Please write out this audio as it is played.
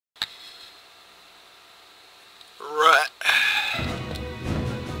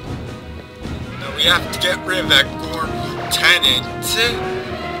We have to get rid of that Gorm lieutenant.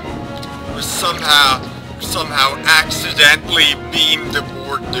 Or somehow accidentally beamed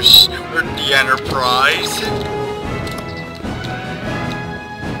aboard the Enterprise.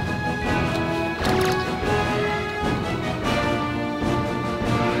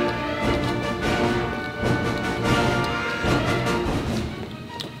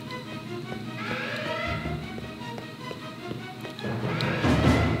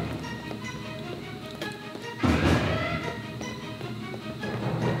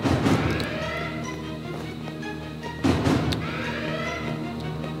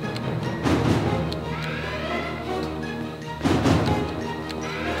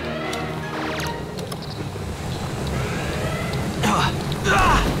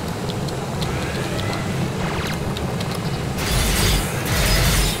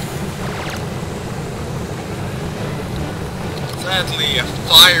 Sadly, a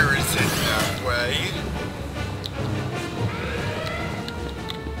fire is in that way.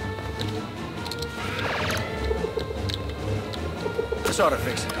 This ought to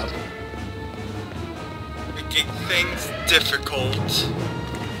fix it up. Making things difficult.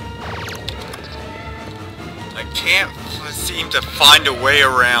 I can't seem to find a way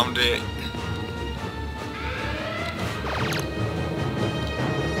around it.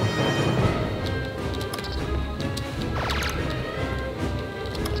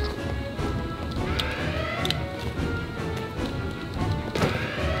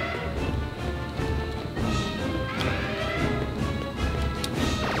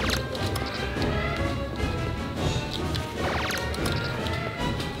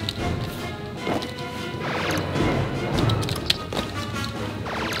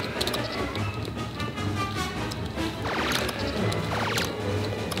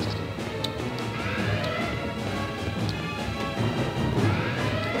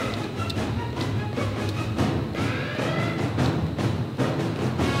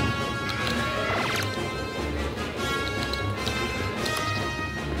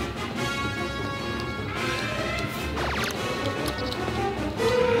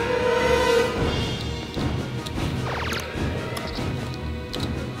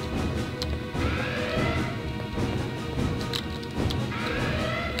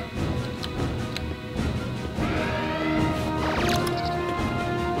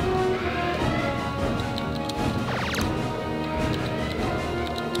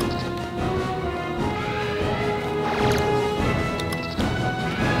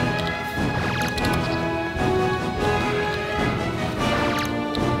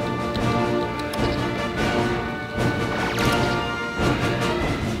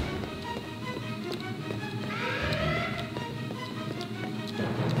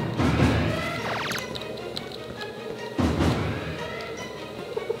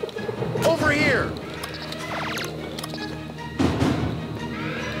 Over here!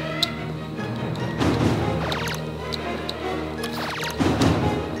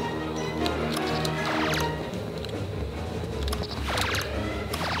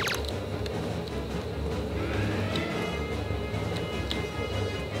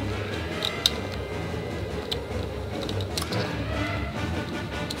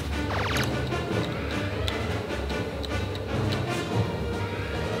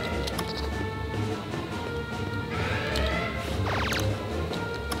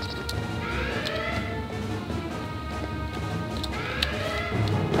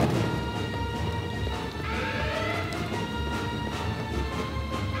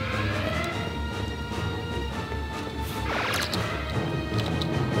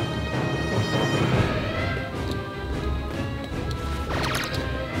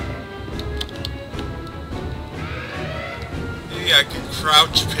 I can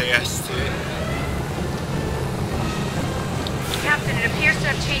crouch past it. Captain, it appears to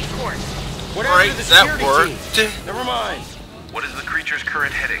have changed course. What Right, happened to the that security worked. team? Never mind. What is the creature's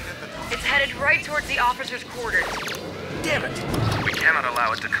current heading? It's headed right towards the officers' quarters. Damn it! We cannot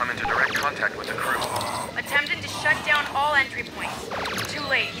allow it to come into direct contact with the crew. Attempting to shut down all entry points. Too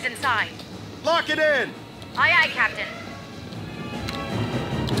late, he's inside. Lock it in! Aye, aye, Captain.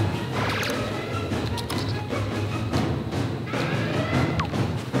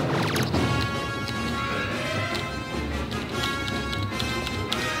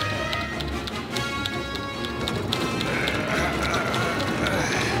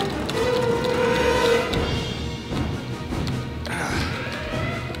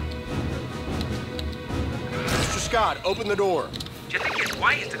 Scott, open the door. Do you think it's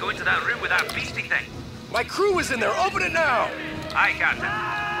wise to go into that room with that beastie thing? My crew is in there. Open it now! Aye, Captain.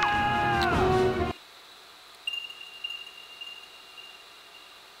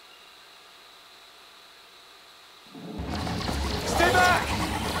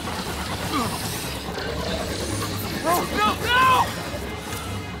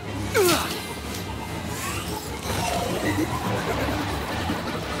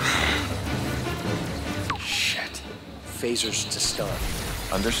 lasers to stun.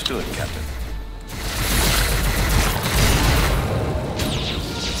 Understood, Captain.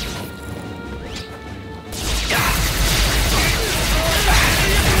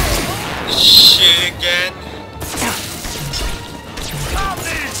 Shit again.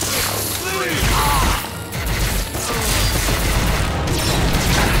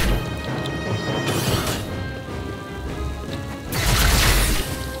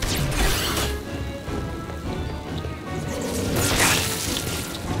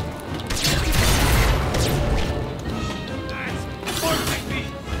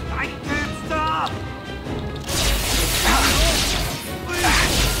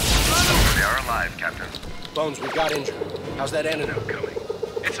 Bones, we've got injured. How's that antidote coming?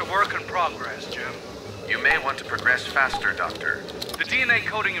 It's a work in progress, Jim. You may want to progress faster, Doctor. The DNA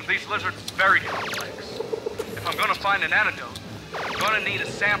coding of these lizards is very complex. If I'm gonna find an antidote, I'm gonna need a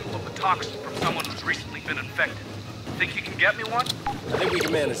sample of the toxin from someone who's recently been infected. Think you can get me one? I think we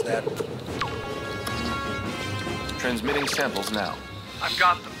can manage that. Transmitting samples now. I've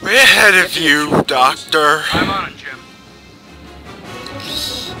got them. Way ahead of you, Doctor. I'm on it, Jim.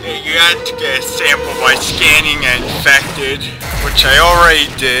 You got to get a sample by scanning an infected, which I already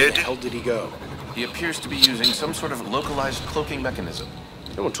did. Where the hell did he go? He appears to be using some sort of localized cloaking mechanism.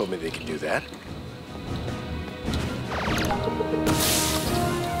 No one told me they could do that.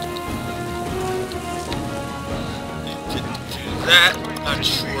 You can do that. Not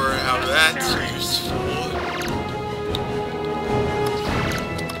sure how that's useful.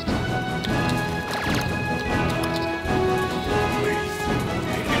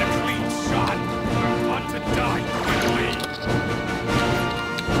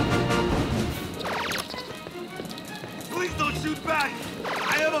 Back!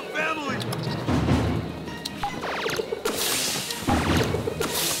 I have a family!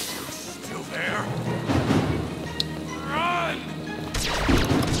 Still there? Run!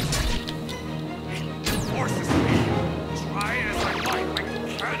 It forces me. Try as I might, I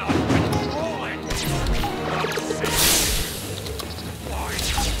cannot control it. Not safe.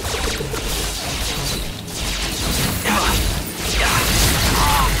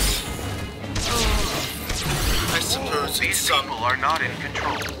 I suppose These people are not in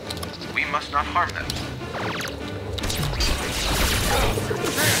control. We must not harm them.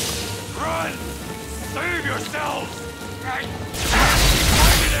 Run! Save yourselves! I can't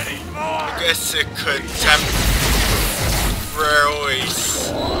fight it anymore! I guess it could temporarily.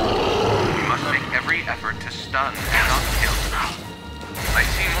 We must make every effort to stun and not kill. I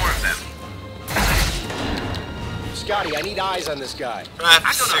see more of them. Scotty, I need eyes on this guy.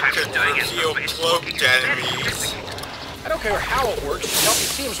 Perhaps it could reveal cloaked enemies. I don't care how it works. Just help me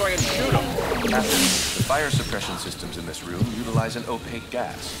see him so I can shoot him. Captain, the fire suppression systems in this room utilize an opaque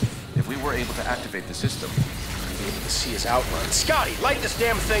gas. If we were able to activate the system, We'd be able to see his outline. Scotty, light this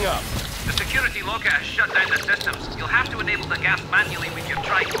damn thing up. The security locker has shut down the systems. You'll have to enable the gas manually with your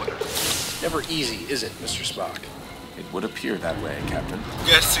tricorder. Never easy, is it, Mr. Spock? it would appear that way, Captain.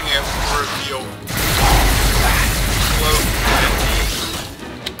 Guessing it will reveal cloaked enemies.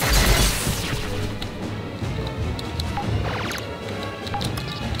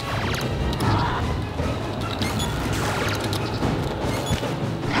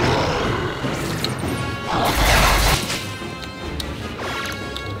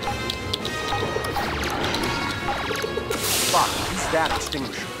 That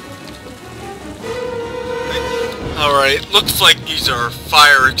extinguisher. Alright, looks like these are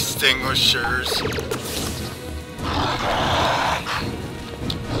fire extinguishers.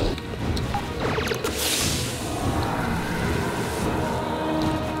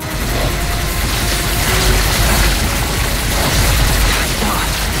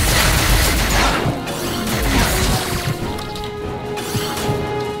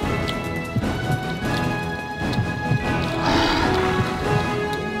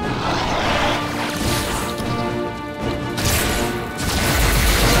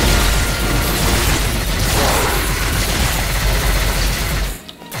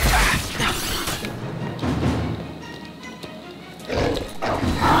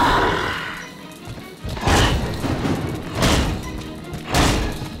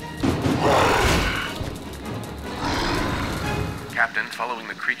 Following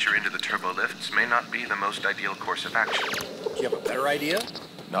the creature into the turbo lifts may not be the most ideal course of action. Do you have a better idea?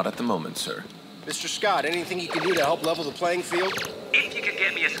 Not at the moment, sir. Mr. Scott, anything you can do to help level the playing field? If you could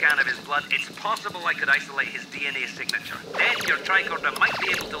get me a scan of his blood, it's possible I could isolate his DNA signature. Then your tricorder might be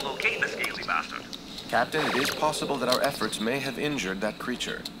able to locate the scaly bastard. Captain, it is possible that our efforts may have injured that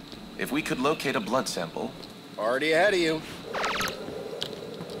creature. If we could locate a blood sample... Already ahead of you.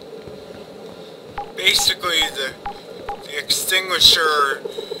 Basically, the extinguisher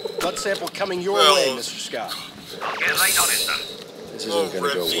Blood sample coming your Well, way, Mr. Scott. I'll get right on it, sir. This will isn't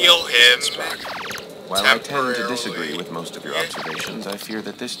gonna go reveal well, him Spock. While I tend to temporarily. disagree with most of your observations, I fear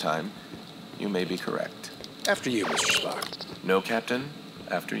that this time you may be correct. After you, Mr. Spock. No, Captain.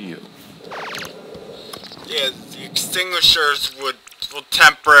 After you. Yeah, the extinguishers will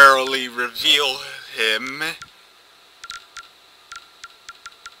temporarily reveal him.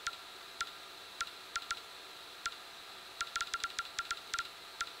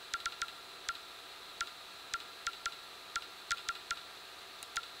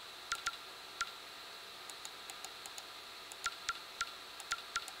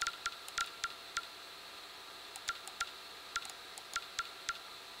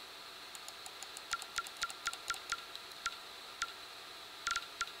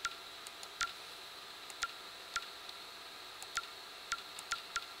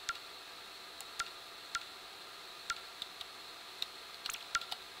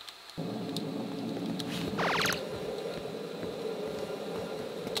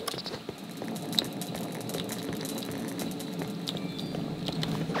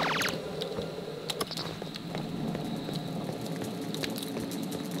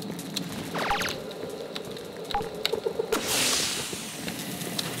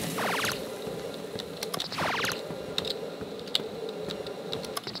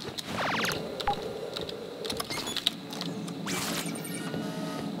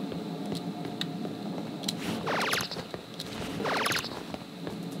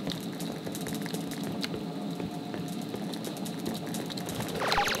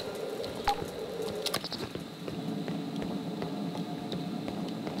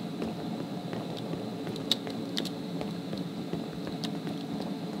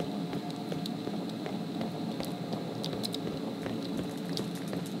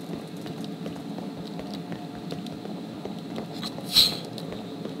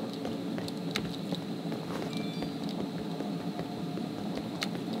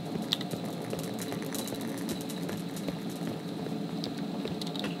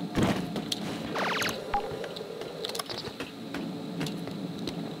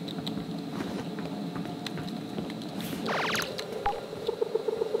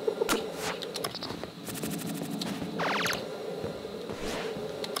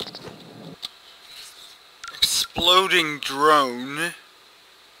 Exploding drone.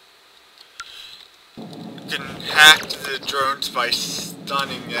 You can hack the drones by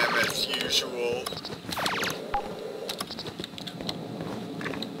stunning them as usual.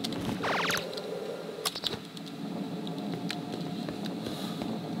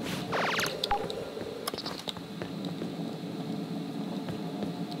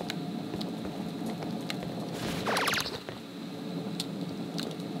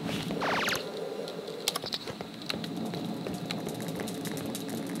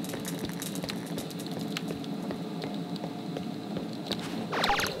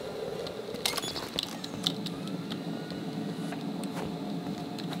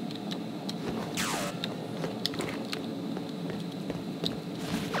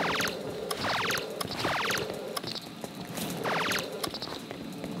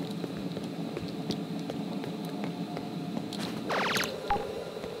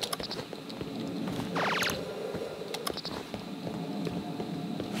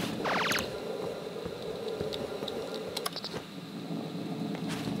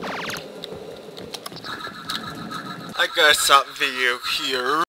 I gotta stop the video here.